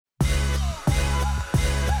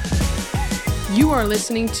You are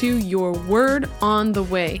listening to Your Word on the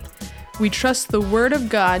Way. We trust the Word of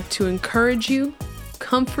God to encourage you,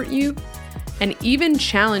 comfort you, and even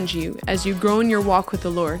challenge you as you grow in your walk with the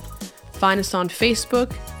Lord. Find us on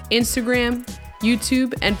Facebook, Instagram,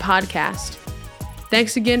 YouTube, and podcast.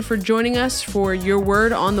 Thanks again for joining us for Your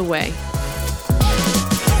Word on the Way.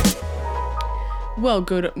 Well,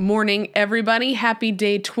 good morning, everybody. Happy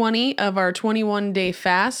day 20 of our 21-day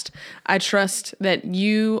fast. I trust that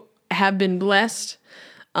you have been blessed,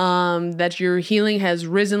 that your healing has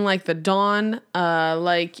risen like the dawn.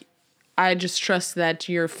 I just trust that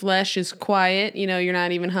your flesh is quiet. You're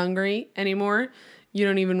not even hungry anymore. You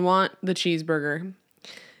don't even want the cheeseburger.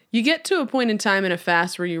 You get to a point in time in a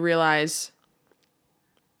fast where you realize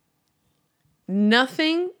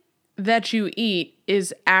nothing that you eat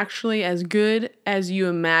is actually as good as you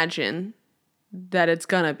imagine that it's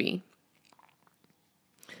gonna be.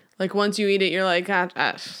 Like once you eat it, you're like,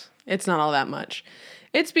 it's not all that much.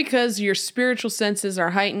 It's because your spiritual senses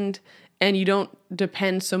are heightened and you don't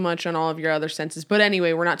depend so much on all of your other senses. But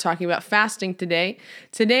anyway, we're not talking about fasting today.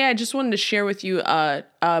 Today, I just wanted to share with you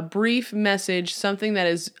a brief message, something that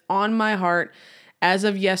is on my heart as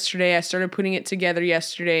of yesterday. I started putting it together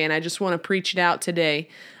yesterday, and I just want to preach it out today.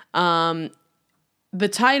 The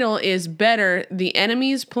title is Better, the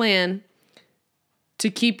Enemy's Plan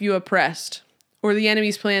to Keep You Oppressed, or the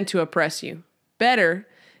enemy's plan to oppress you. Better,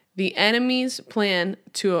 the enemy's plan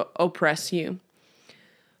to oppress you.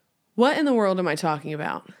 What in the world am I talking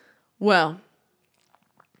about? Well,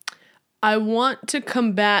 I want to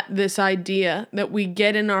combat this idea that we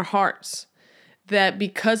get in our hearts that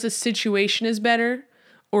because a situation is better,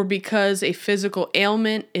 or because a physical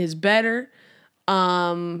ailment is better,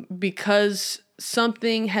 because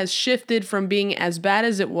something has shifted from being as bad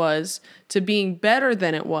as it was to being better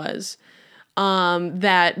than it was,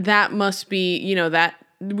 that must be, that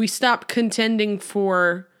we stop contending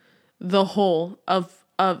for the whole of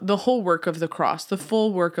the whole work of the cross, the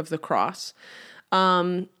full work of the cross.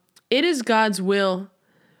 It is God's will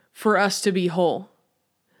for us to be whole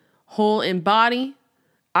in body,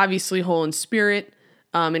 obviously whole in spirit,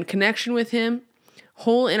 in connection with Him,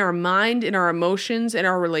 whole in our mind, in our emotions, in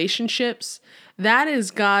our relationships. That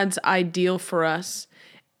is God's ideal for us.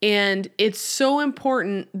 And it's so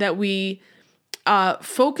important that we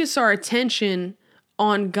focus our attention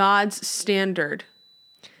on God's standard.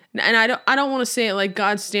 And I don't want to say it like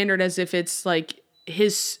God's standard as if it's like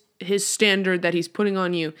his standard that He's putting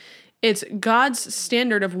on you. It's God's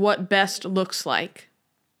standard of what best looks like.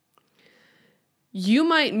 You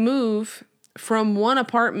might move from one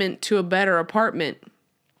apartment to a better apartment,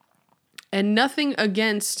 and nothing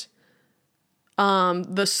against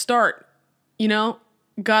the start.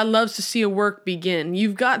 God loves to see a work begin.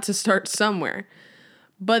 You've got to start somewhere.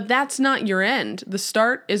 But that's not your end. The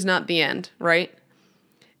start is not the end, right?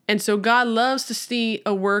 And so God loves to see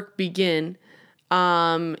a work begin.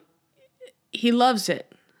 He loves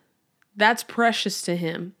it. That's precious to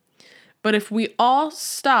Him. But if we all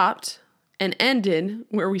stopped and ended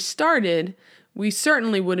where we started, we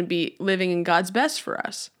certainly wouldn't be living in God's best for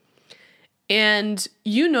us. And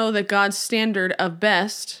you know that God's standard of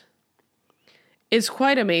best is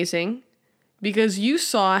quite amazing, because you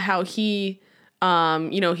saw how He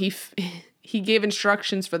gave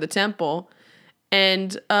instructions for the temple,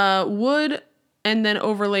 and wood, and then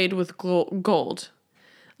overlaid with gold.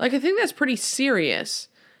 Like, I think that's pretty serious.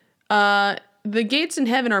 The gates in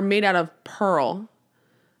heaven are made out of pearl,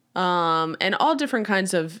 and all different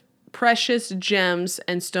kinds of precious gems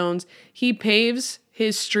and stones. He paves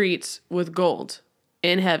His streets with gold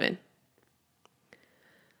in heaven.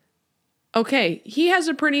 Okay, He has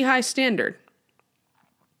a pretty high standard.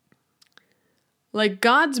 Like,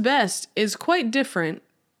 God's best is quite different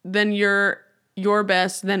than your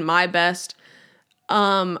best, than my best.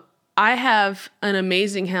 I have an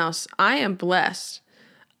amazing house. I am blessed.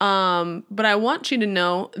 But I want you to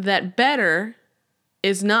know that better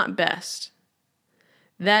is not best.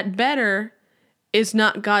 That better is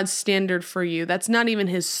not God's standard for you. That's not even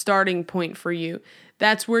His starting point for you.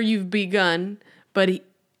 That's where you've begun. But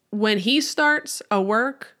when He starts a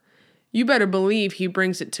work, you better believe He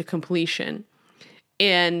brings it to completion.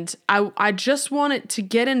 And I just want it to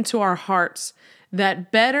get into our hearts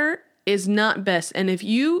that better is not best. And if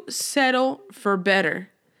you settle for better,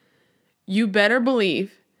 you better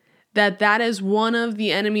believe that that is one of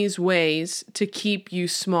the enemy's ways to keep you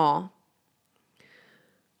small.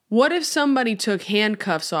 What if somebody took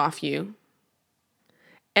handcuffs off you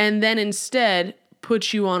and then instead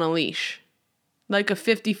put you on a leash, like a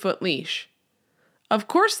 50-foot leash? Of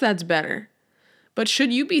course that's better. But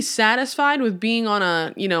should you be satisfied with being on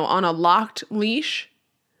a locked leash?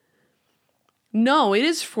 No, it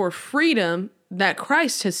is for freedom that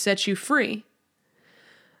Christ has set you free.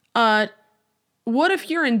 What if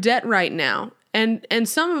you're in debt right now? And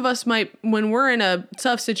some of us might, when we're in a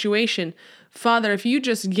tough situation, Father, if you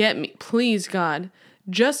just get me, please God,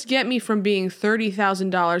 just get me from being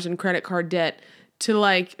 $30,000 in credit card debt to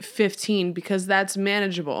like 15, because that's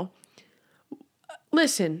manageable.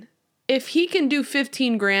 Listen, if he can do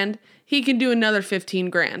 15 grand, he can do another 15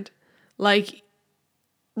 grand. Like,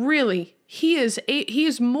 really, he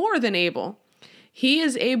is more than able. He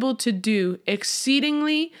is able to do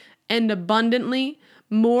exceedingly and abundantly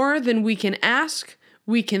more than we can ask,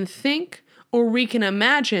 we can think, or we can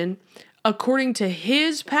imagine, according to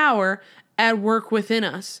his power at work within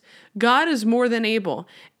us. God is more than able.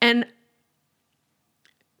 And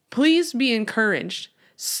please be encouraged.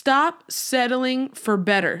 Stop settling for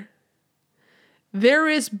better. There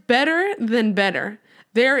is better than better.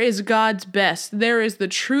 There is God's best. There is the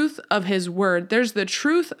truth of his word. There's the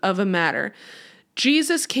truth of a matter.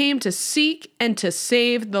 Jesus came to seek and to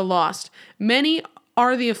save the lost. Many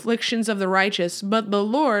are the afflictions of the righteous, but the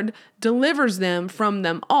Lord delivers them from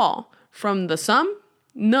them all. From the some?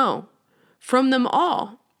 No, from them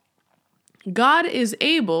all. God is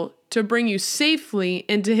able to bring you safely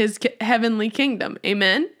into his heavenly kingdom.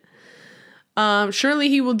 Amen? Surely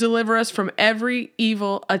he will deliver us from every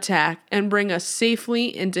evil attack and bring us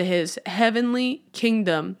safely into his heavenly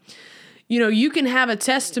kingdom. You know, you can have a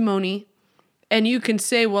testimony and you can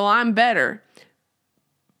say, well, I'm better.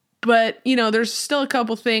 But, you know, there's still a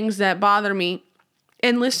couple things that bother me.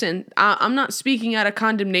 And listen, I'm not speaking out of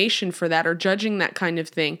condemnation for that or judging that kind of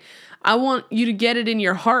thing. I want you to get it in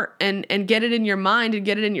your heart and get it in your mind and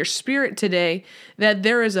get it in your spirit today that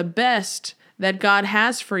there is a best that God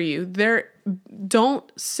has for you.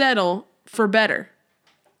 Don't settle for better.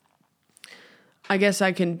 I guess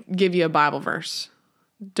I can give you a Bible verse.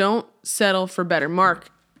 Don't settle for better. Mark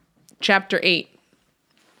chapter 8.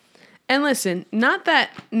 And listen, not that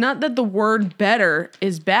the word better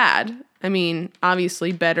is bad. I mean,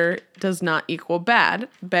 obviously better does not equal bad.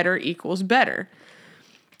 Better equals better.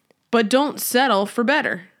 But don't settle for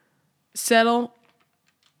better. Settle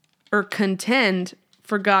or contend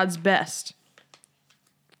for God's best.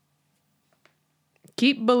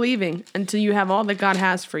 Keep believing until you have all that God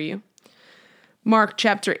has for you. Mark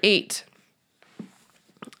chapter 8.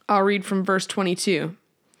 I'll read from verse 22.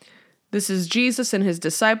 This is Jesus and his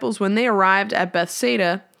disciples. When they arrived at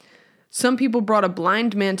Bethsaida, some people brought a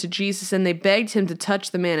blind man to Jesus, and they begged him to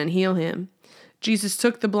touch the man and heal him. Jesus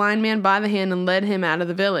took the blind man by the hand and led him out of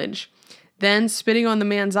the village. Then, spitting on the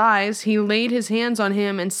man's eyes, he laid his hands on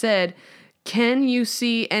him and said, "Can you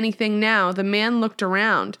see anything now?" The man looked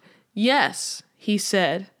around. "Yes," he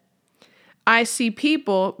said. "I see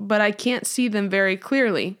people, but I can't see them very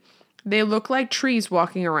clearly. They look like trees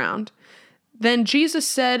walking around." Then Jesus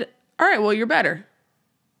said, "All right, well, you're better."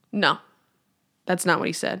 No, that's not what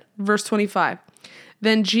he said. Verse 25.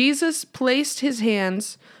 Then Jesus placed his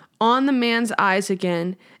hands on the man's eyes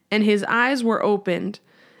again, and his eyes were opened.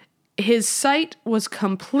 His sight was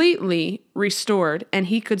completely restored, and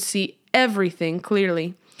he could see everything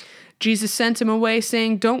clearly. Jesus sent him away,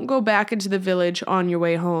 saying, "Don't go back into the village on your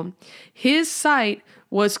way home." His sight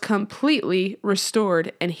was completely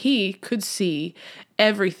restored, and he could see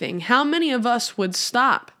everything. How many of us would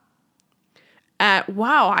stop at,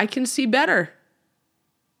 wow, I can see better?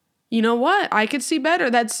 You know what? I could see better.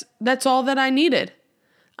 That's all that I needed.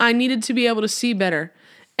 I needed to be able to see better.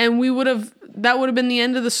 And that would have been the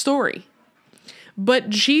end of the story. But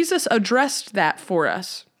Jesus addressed that for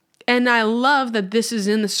us. And I love that this is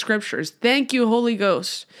in the scriptures. Thank you, Holy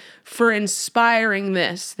Ghost, for inspiring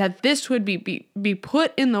this, that this would be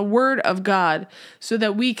put in the word of God so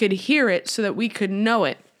that we could hear it, so that we could know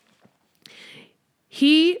it.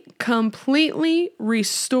 He completely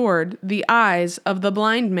restored the eyes of the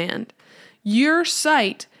blind man. Your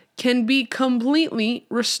sight can be completely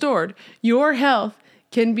restored. Your health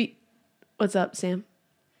can be... What's up, Sam?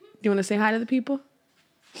 Do you want to say hi to the people?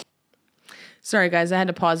 Sorry, guys, I had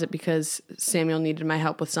to pause it because Samuel needed my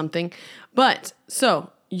help with something. But,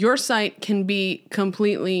 so, your sight can be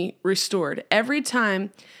completely restored. Every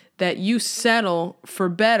time that you settle for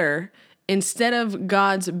better instead of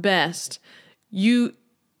God's best, you've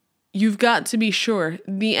got to be sure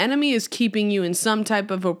the enemy is keeping you in some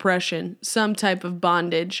type of oppression, some type of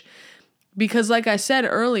bondage. Because like I said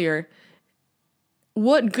earlier,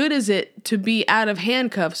 what good is it to be out of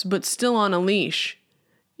handcuffs but still on a leash?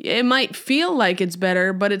 It might feel like it's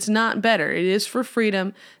better, but it's not better. It is for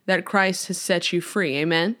freedom that Christ has set you free.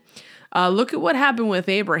 Amen. Look at what happened with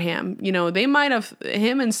Abraham. You know, him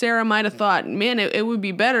and Sarah might have thought, man, it would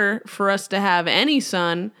be better for us to have any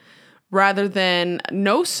son rather than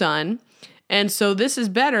no son. And so this is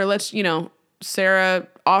better. Sarah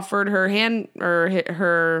offered her hand or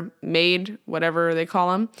her maid, whatever they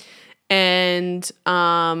call them. And,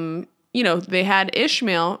 they had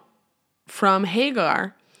Ishmael from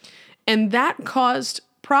Hagar. And that caused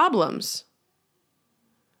problems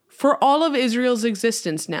for all of Israel's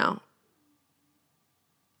existence now.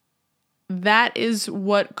 That is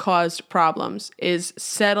what caused problems, is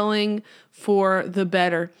settling for the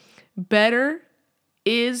better. Better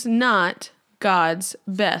is not God's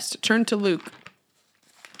best. Turn to Luke.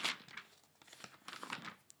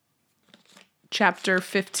 Chapter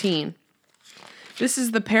 15. This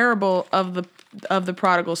is the parable of the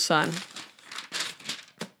prodigal son.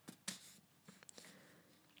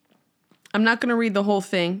 I'm not going to read the whole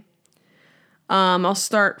thing. I'll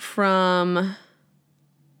start from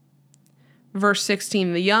verse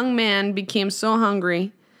 16. The young man became so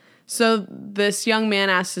hungry. So this young man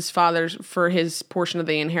asks his father for his portion of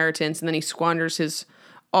the inheritance, and then he squanders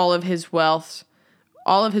all of his wealth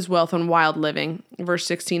on wild living. Verse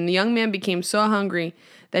 16. The young man became so hungry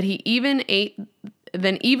that he even ate.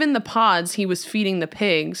 Then even the pods he was feeding the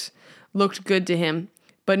pigs looked good to him,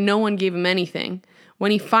 but no one gave him anything.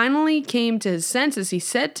 When he finally came to his senses, he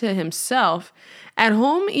said to himself, "At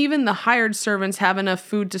home, even the hired servants have enough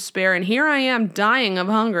food to spare, and here I am dying of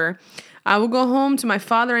hunger. I will go home to my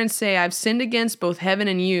father and say, I've sinned against both heaven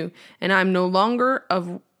and you, and I am no longer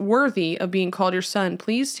worthy of being called your son.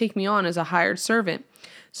 Please take me on as a hired servant."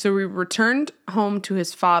 So he returned home to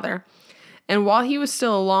his father. And while he was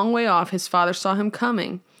still a long way off, his father saw him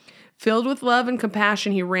coming. Filled with love and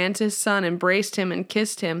compassion, he ran to his son, embraced him, and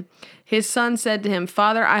kissed him. His son said to him,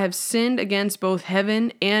 "Father, I have sinned against both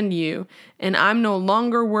heaven and you, and I'm no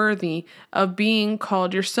longer worthy of being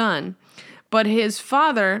called your son." But his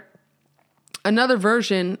father, another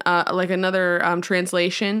version,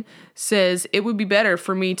 translation, says, "It would be better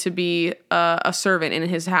for me to be a servant in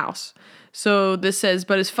his house." So this says,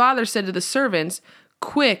 "But his father said to the servants,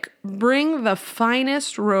 'Quick, bring the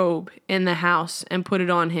finest robe in the house and put it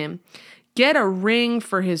on him. Get a ring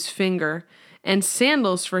for his finger and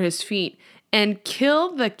sandals for his feet, and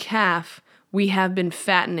kill the calf we have been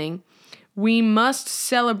fattening. We must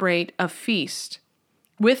celebrate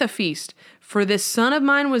with a feast, for this son of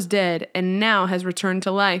mine was dead and now has returned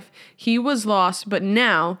to life. He was lost, but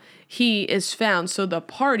now he is found.'" So the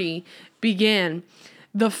party began.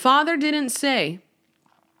 The father didn't say,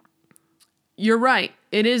 "You're right.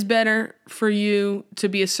 It is better for you to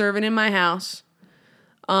be a servant in my house.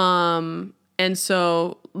 And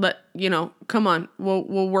so come on,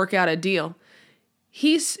 we'll work out a deal."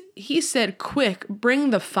 He said, "Quick, bring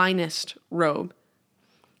the finest robe."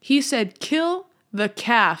 He said, "Kill the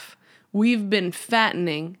calf we've been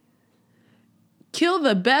fattening. Kill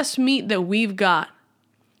the best meat that we've got.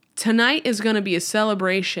 Tonight is going to be a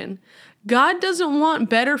celebration." God doesn't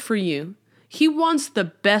want better for you. He wants the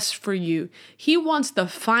best for you. He wants the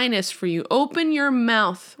finest for you. Open your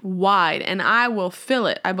mouth wide and I will fill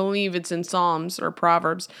it. I believe it's in Psalms or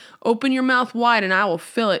Proverbs. Open your mouth wide and I will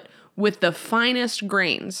fill it with the finest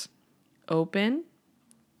grains. Open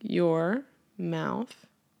your mouth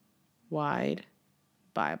wide,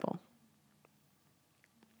 Bible.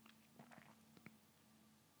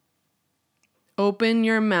 Open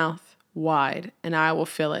your mouth wide and I will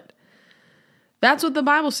fill it. That's what the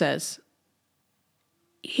Bible says.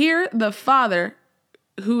 Here, the Father,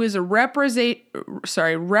 who is a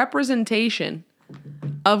representation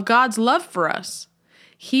of God's love for us,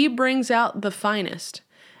 he brings out the finest.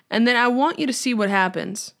 And then I want you to see what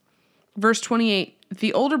happens. Verse 28,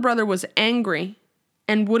 the older brother was angry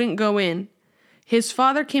and wouldn't go in. His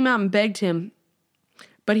father came out and begged him.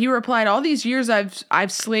 But he replied, "All these years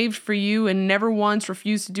I've slaved for you and never once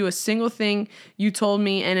refused to do a single thing you told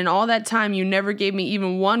me. And in all that time, you never gave me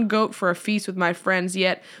even one goat for a feast with my friends.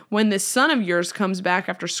 Yet when this son of yours comes back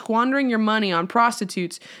after squandering your money on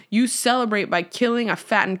prostitutes, you celebrate by killing a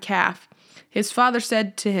fattened calf." His father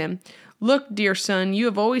said to him, "Look, dear son, you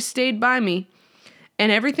have always stayed by me,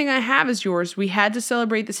 and everything I have is yours. We had to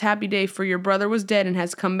celebrate this happy day, for your brother was dead and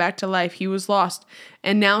has come back to life. He was lost,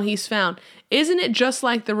 and now he's found." Isn't it just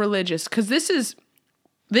like the religious? Because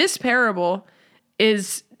this parable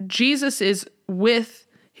is Jesus is with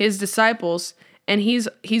his disciples, and he's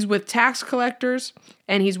with tax collectors,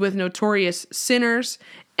 and he's with notorious sinners.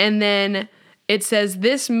 And then it says,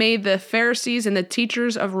 this made the Pharisees and the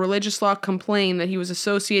teachers of religious law complain that he was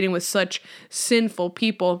associating with such sinful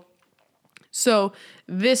people. So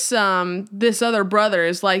this other brother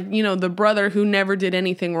is like, the brother who never did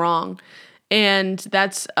anything wrong. And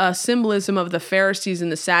that's a symbolism of the Pharisees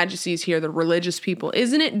and the Sadducees here, the religious people.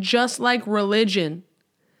 Isn't it just like religion?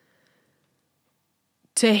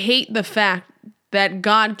 to hate the fact that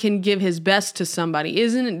God can give his best to somebody?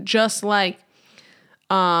 Isn't it just like,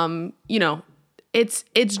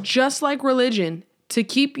 it's just like religion to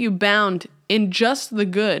keep you bound in just the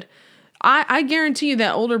good. I guarantee you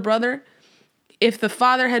that older brother, if the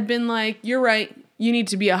father had been like, you're right, you need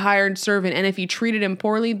to be a hired servant, and if he treated him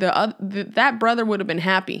poorly, that brother would have been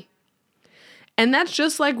happy. And that's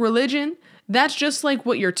just like religion. That's just like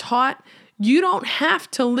what you're taught. You don't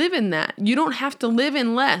have to live in that. You don't have to live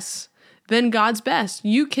in less than God's best.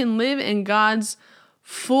 You can live in God's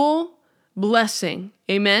full blessing.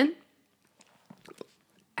 Amen?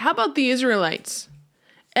 How about the Israelites?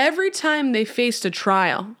 Every time they faced a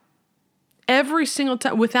trial, every single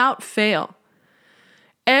time, without fail,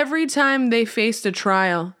 every time they faced a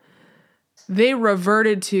trial, they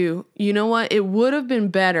reverted to, you know what? It would have been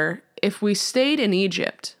better if we stayed in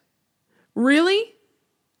Egypt. Really?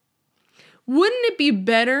 Wouldn't it be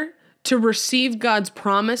better to receive God's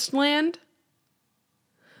promised land?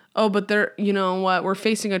 Oh, but you know what? We're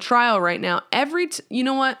facing a trial right now. You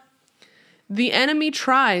know what? The enemy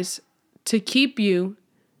tries to keep you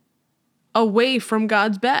away from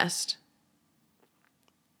God's best.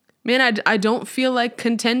 Man, I don't feel like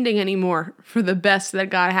contending anymore for the best that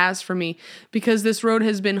God has for me because this road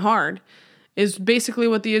has been hard, is basically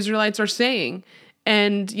what the Israelites are saying.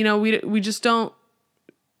 And, we just don't,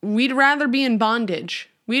 we'd rather be in bondage.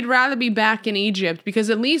 We'd rather be back in Egypt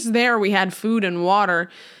because at least there we had food and water.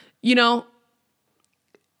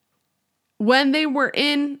 When they were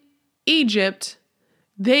in Egypt,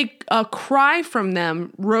 a cry from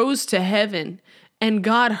them rose to heaven and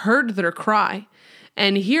God heard their cry.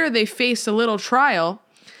 And here they face a little trial,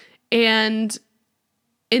 and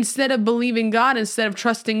instead of believing God, instead of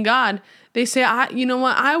trusting God, they say, you know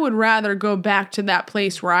what? I would rather go back to that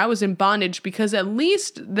place where I was in bondage because at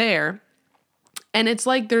least there, and it's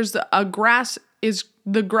like there's the grass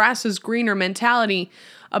is greener mentality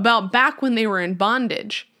about back when they were in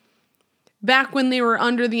bondage, back when they were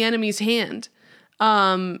under the enemy's hand.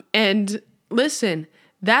 And listen,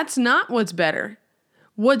 that's not what's better.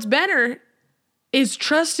 What's better is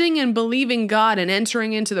trusting and believing God and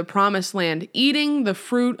entering into the promised land, eating the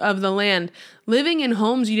fruit of the land, living in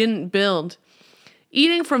homes you didn't build,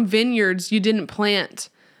 eating from vineyards you didn't plant,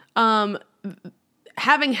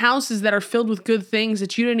 having houses that are filled with good things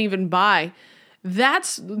that you didn't even buy.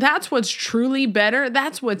 That's what's truly better.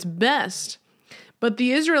 That's what's best. But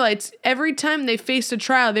the Israelites, every time they faced a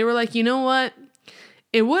trial, they were like, you know what?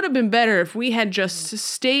 It would have been better if we had just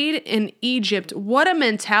stayed in Egypt. What a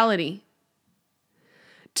mentality.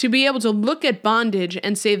 To be able to look at bondage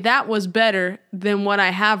and say that was better than what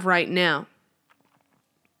I have right now.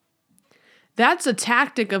 That's a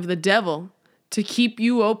tactic of the devil to keep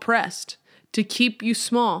you oppressed, to keep you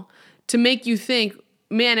small, to make you think,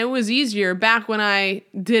 man, it was easier back when I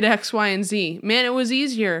did X, Y, and Z. Man, it was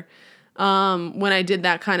easier when I did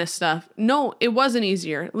that kind of stuff. No, it wasn't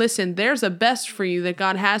easier. Listen, there's a best for you that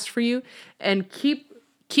God has for you, and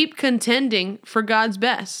keep contending for God's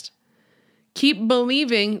best. Keep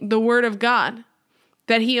believing the word of God,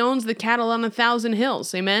 that he owns the cattle on 1,000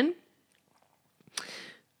 hills. Amen?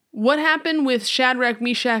 What happened with Shadrach,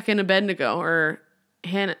 Meshach, and Abednego, or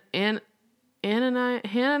Hananiah,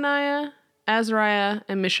 Azariah,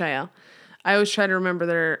 and Mishael? I always try to remember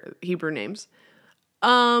their Hebrew names.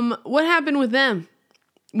 What happened with them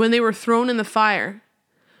when they were thrown in the fire?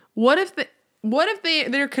 What if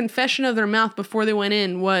their confession of their mouth before they went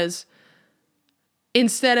in was,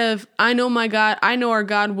 instead of, I know our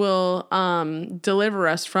God will deliver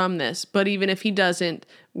us from this, but even if he doesn't,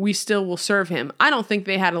 we still will serve him. I don't think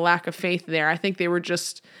they had a lack of faith there. I think they were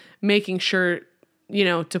just making sure,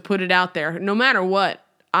 to put it out there. No matter what,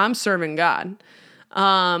 I'm serving God.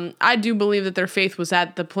 I do believe that their faith was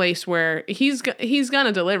at the place where he's going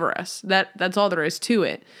to deliver us. That's all there is to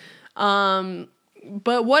it.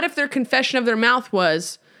 But what if their confession of their mouth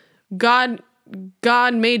was, God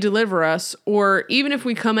may deliver us, or even if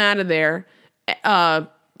we come out of there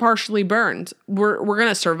partially burned, we're going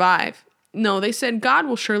to survive. No, they said God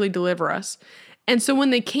will surely deliver us. And so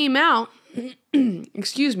when they came out,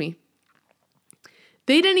 excuse me,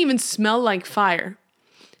 they didn't even smell like fire.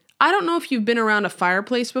 I don't know if you've been around a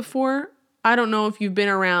fireplace before. I don't know if you've been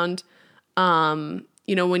around, when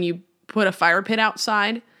you put a fire pit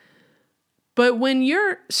outside. But when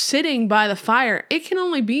you're sitting by the fire, it can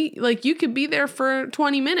only be, you could be there for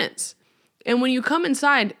 20 minutes. And when you come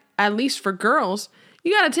inside, at least for girls,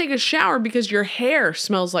 you got to take a shower because your hair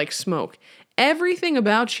smells like smoke. Everything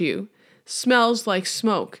about you smells like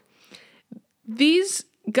smoke. These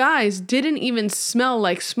guys didn't even smell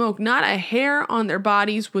like smoke. Not a hair on their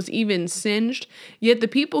bodies was even singed. Yet the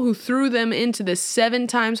people who threw them into the 7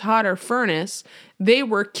 times hotter furnace, they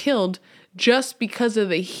were killed just because of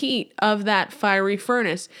the heat of that fiery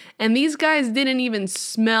furnace. And these guys didn't even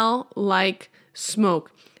smell like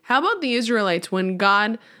smoke. How about the Israelites when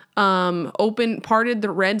God parted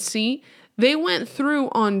the Red Sea? They went through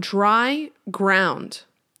on dry ground.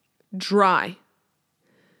 Dry.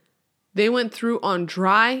 They went through on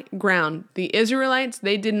dry ground. The Israelites,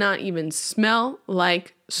 they did not even smell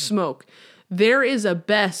like smoke. There is a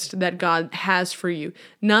best that God has for you.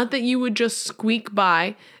 Not that you would just squeak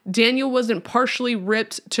by. Daniel wasn't partially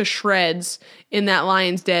ripped to shreds in that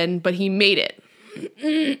lion's den, but he made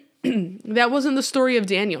it. That wasn't the story of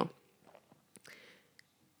Daniel.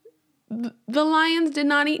 The lions did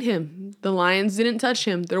not eat him. The lions didn't touch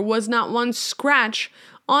him. There was not one scratch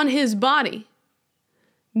on his body.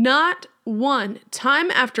 Not one.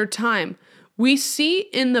 Time after time, we see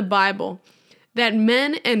in the Bible that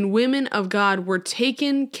men and women of God were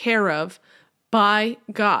taken care of by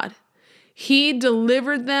God. He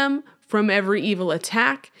delivered them from every evil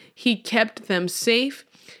attack. He kept them safe.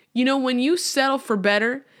 You know, when you settle for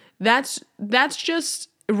better, that's just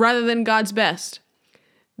rather than God's best.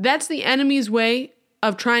 That's the enemy's way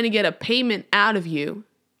of trying to get a payment out of you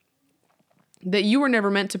that you were never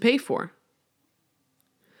meant to pay for.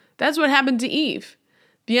 That's what happened to Eve.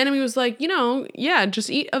 The enemy was like, just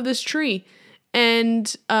eat of this tree,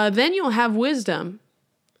 and then you'll have wisdom.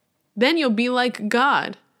 Then you'll be like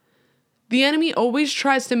God. The enemy always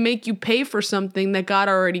tries to make you pay for something that God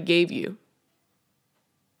already gave you.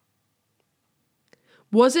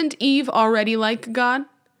 Wasn't Eve already like God?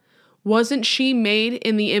 Wasn't she made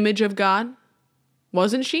in the image of God?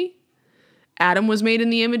 Wasn't she? Adam was made in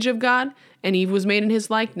the image of God, and Eve was made in his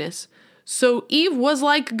likeness. So Eve was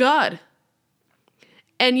like God.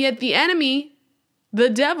 And yet the enemy, the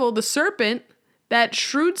devil, the serpent, that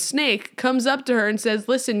shrewd snake comes up to her and says,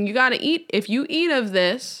 listen, you got to eat. If you eat of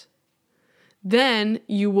this, then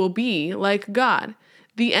you will be like God.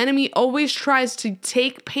 The enemy always tries to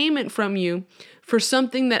take payment from you for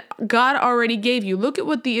something that God already gave you. Look at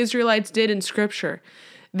what the Israelites did in Scripture.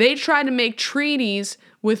 They tried to make treaties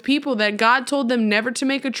with people that God told them never to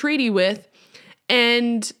make a treaty with,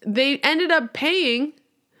 and they ended up paying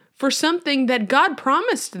for something that God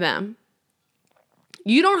promised them.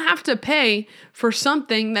 You don't have to pay for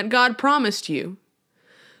something that God promised you.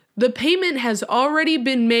 The payment has already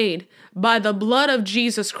been made by the blood of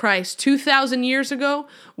Jesus Christ 2,000 years ago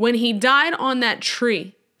when he died on that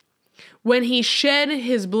tree, when he shed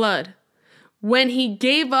his blood, when he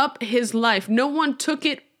gave up his life. No one took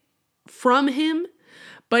it from him,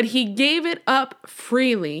 but he gave it up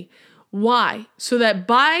freely. Why? So that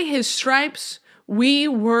by his stripes we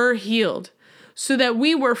were healed, so that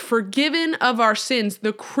we were forgiven of our sins.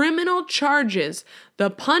 The criminal charges, the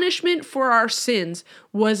punishment for our sins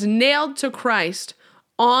was nailed to Christ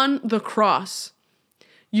on the cross.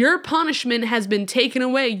 Your punishment has been taken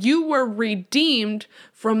away. You were redeemed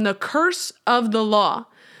from the curse of the law.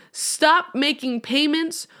 Stop making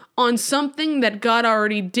payments on something that God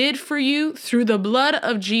already did for you through the blood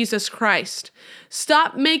of Jesus Christ.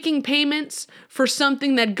 Stop making payments for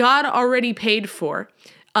something that God already paid for.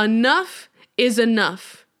 Enough is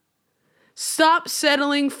enough. Stop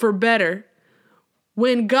settling for better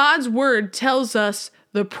when God's word tells us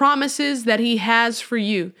the promises that he has for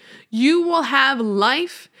you. You will have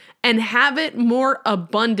life and have it more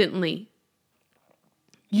abundantly.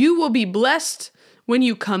 You will be blessed when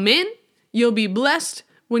you come in. You'll be blessed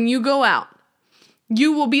when you go out.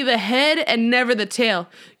 You will be the head and never the tail.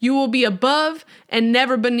 You will be above and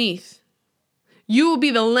never beneath. You will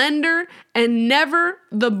be the lender and never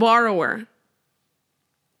the borrower.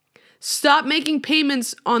 Stop making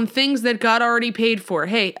payments on things that God already paid for.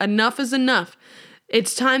 Hey, enough is enough.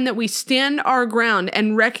 It's time that we stand our ground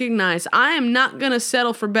and recognize I am not going to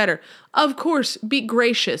settle for better. Of course, be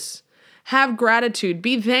gracious. Have gratitude.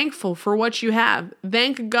 Be thankful for what you have.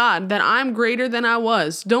 Thank God that I'm greater than I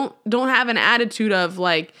was. Don't have an attitude of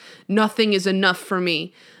like nothing is enough for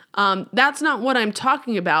me. That's not what I'm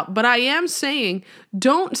talking about. But I am saying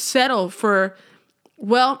don't settle for,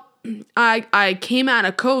 well, I came out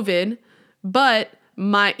of COVID, but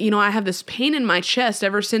I have this pain in my chest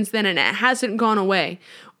ever since then and it hasn't gone away.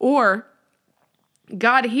 Or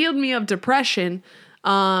God healed me of depression,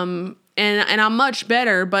 and I'm much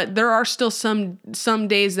better, but there are still some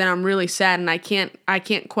days that I'm really sad and I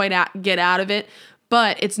can't quite get out of it,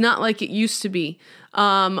 but it's not like it used to be.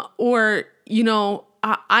 I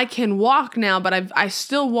can walk now, but I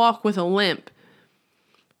still walk with a limp.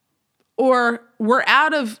 or we're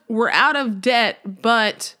out of debt,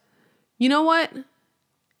 but you know what?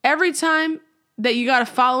 Every time that you got to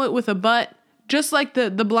follow it with a but, just like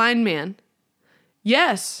the blind man.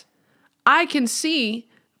 Yes, I can see,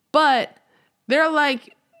 but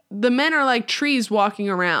the men are like trees walking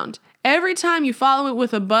around. Every time you follow it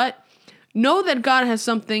with a but, know that God has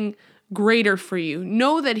something greater for you.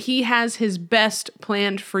 Know that he has his best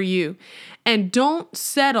planned for you. And don't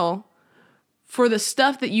settle for the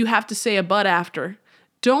stuff that you have to say a but after.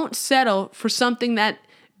 Don't settle for something that,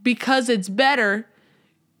 because it's better,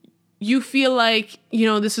 you feel like,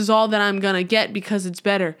 this is all that I'm going to get because it's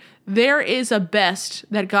better. There is a best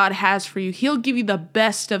that God has for you. He'll give you the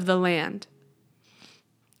best of the land.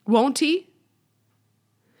 Won't he?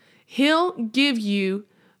 He'll give you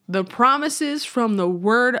the promises from the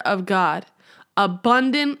word of God.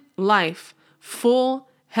 Abundant life, full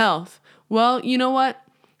health. Well, you know what?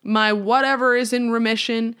 My whatever is in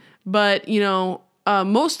remission, but,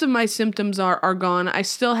 most of my symptoms are gone. I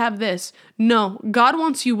still have this. No, God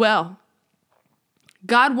wants you well.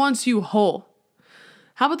 God wants you whole.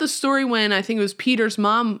 How about the story when I think it was Peter's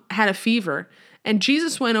mom had a fever and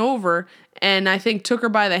Jesus went over and I think took her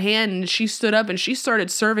by the hand and she stood up and she started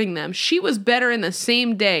serving them. She was better in the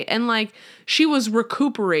same day and she was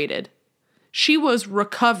recuperated. She was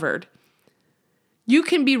recovered. You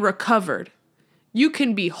can be recovered. You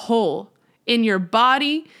can be whole in your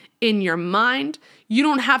body, in your mind. You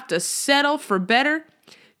don't have to settle for better.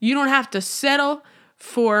 You don't have to settle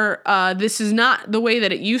for this is not the way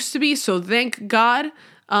that it used to be. So thank God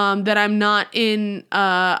that I'm not in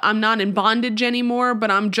bondage anymore,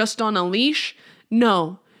 but I'm just on a leash.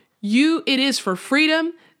 No, it is for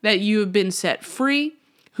freedom that you have been set free.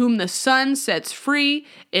 Whom the Son sets free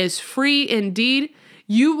is free indeed.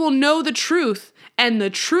 You will know the truth, and the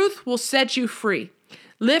truth will set you free.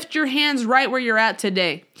 Lift your hands right where you're at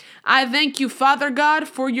today. I thank you, Father God,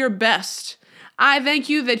 for your best. I thank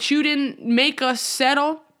you that you didn't make us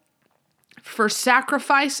settle for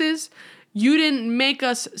sacrifices. You didn't make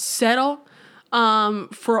us settle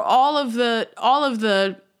for all of the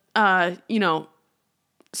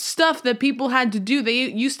stuff that people had to do. They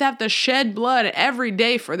used to have to shed blood every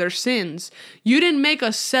day for their sins. You didn't make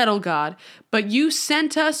us settle, God, but you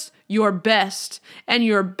sent us your best, and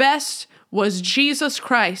your best was Jesus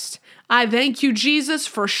Christ. I thank you, Jesus,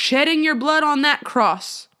 for shedding your blood on that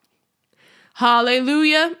cross.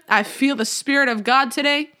 Hallelujah. I feel the Spirit of God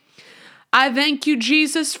today. I thank you,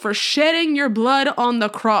 Jesus, for shedding your blood on the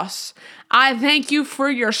cross. I thank you for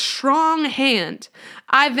your strong hand.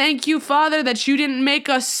 I thank you, Father, that you didn't make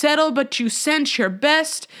us settle, but you sent your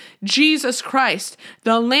best, Jesus Christ,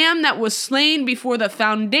 the Lamb that was slain before the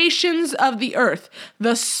foundations of the earth,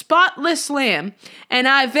 the spotless Lamb. And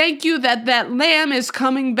I thank you that that Lamb is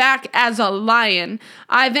coming back as a lion.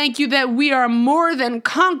 I thank you that we are more than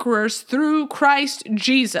conquerors through Christ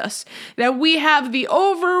Jesus, that we have the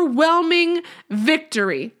overwhelming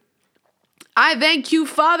victory. I thank you,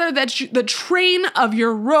 Father, that the train of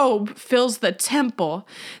your robe fills the temple.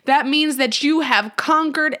 That means that you have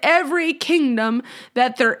conquered every kingdom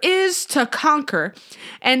that there is to conquer.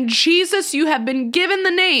 And Jesus, you have been given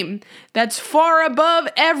the name that's far above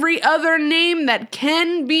every other name that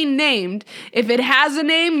can be named. If it has a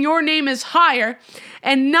name, your name is higher.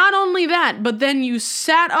 And not only that, but then you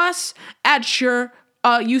sat us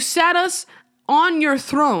on your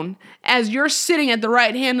throne as you're sitting at the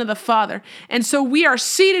right hand of the Father. And so we are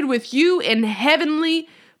seated with you in heavenly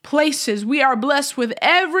places. We are blessed with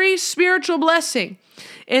every spiritual blessing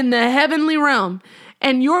in the heavenly realm.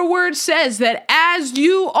 And your word says that as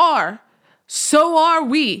you are, so are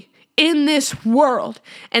we in this world.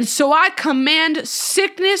 And so I command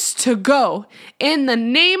sickness to go in the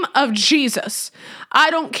name of Jesus. I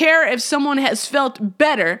don't care if someone has felt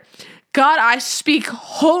better. God, I speak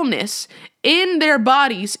wholeness in their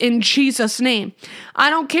bodies in Jesus' name. I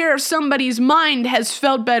don't care if somebody's mind has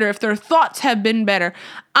felt better, if their thoughts have been better.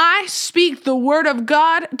 I speak the word of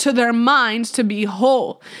God to their minds to be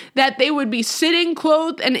whole, that they would be sitting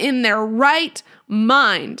clothed and in their right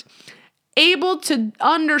mind, able to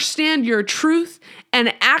understand your truth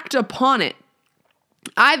and act upon it.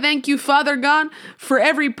 I thank you, Father God, for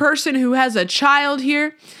every person who has a child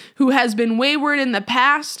here who has been wayward in the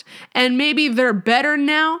past, and maybe they're better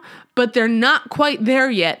now, but they're not quite there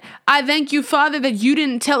yet. I thank you, Father, that you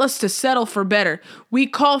didn't tell us to settle for better. We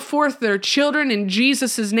call forth their children in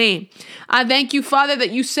Jesus' name. I thank you, Father,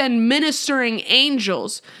 that you send ministering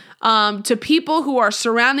angels to people who are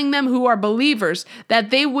surrounding them, who are believers,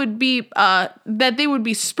 that they would be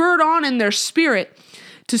spurred on in their spirit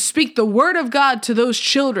to speak the word of God to those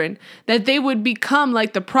children, that they would become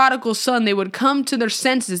like the prodigal son. They would come to their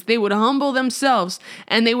senses. They would humble themselves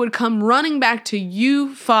and they would come running back to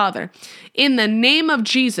you, Father. In the name of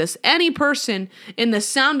Jesus, any person in the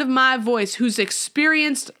sound of my voice who's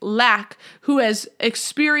experienced lack, who has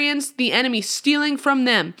experienced the enemy stealing from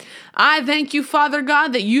them, I thank you, Father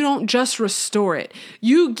God, that you don't just restore it.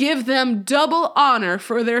 You give them double honor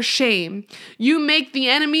for their shame. You make the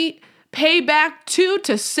enemy pay back 2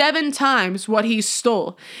 to 7 times what he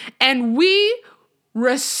stole. And we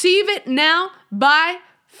receive it now by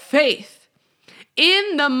faith.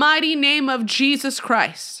 In the mighty name of Jesus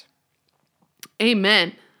Christ.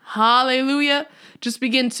 Amen. Hallelujah. Just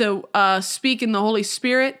begin to speak in the Holy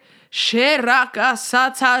Spirit. Sheraka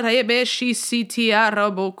satarebe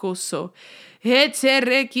shisitiarabokoso.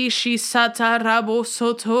 Hetereki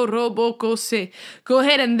shisatarabosotorobokose. Go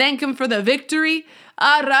ahead and thank him for the victory.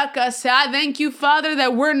 Arakase. I thank you, Father,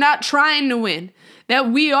 that we're not trying to win, that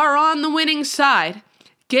we are on the winning side.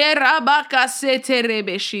 I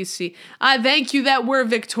thank you that we're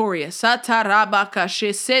victorious. God,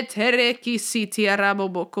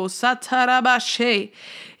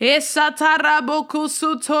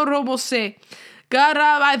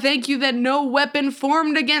 I thank you that no weapon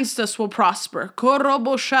formed against us will prosper.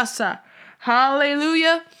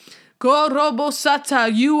 Hallelujah.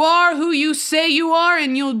 You are who you say you are,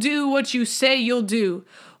 and you'll do what you say you'll do.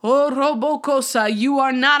 Oh, Robokosa, you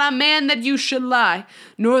are not a man that you should lie,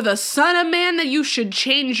 nor the son of man that you should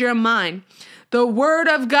change your mind. The word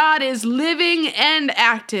of God is living and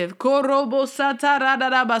active. And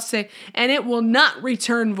it will not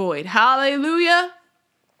return void. Hallelujah.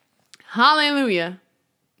 Hallelujah.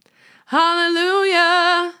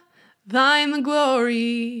 Hallelujah. Thine the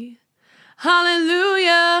glory.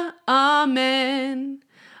 Hallelujah. Amen.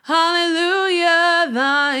 Hallelujah,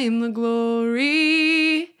 thine the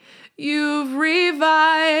glory. You've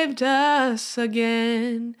revived us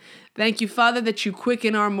again. Thank you, Father, that you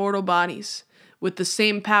quicken our mortal bodies with the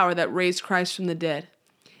same power that raised Christ from the dead.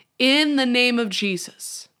 In the name of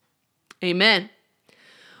Jesus. Amen.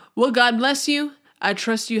 Well, God bless you. I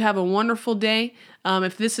trust you have a wonderful day.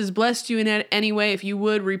 If this has blessed you in any way, if you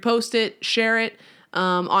would repost it, share it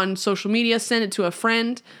on social media, send it to a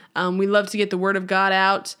friend. We love to get the word of God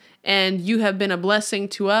out, and you have been a blessing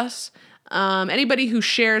to us. Anybody who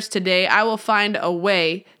shares today, I will find a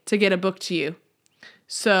way to get a book to you.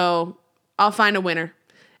 So I'll find a winner.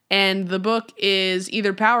 And the book is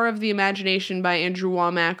either Power of the Imagination by Andrew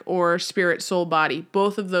Wommack or Spirit, Soul, Body.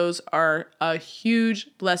 Both of those are a huge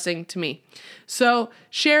blessing to me. So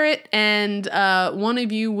share it, and one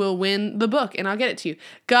of you will win the book, and I'll get it to you.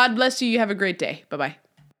 God bless you. You have a great day. Bye-bye.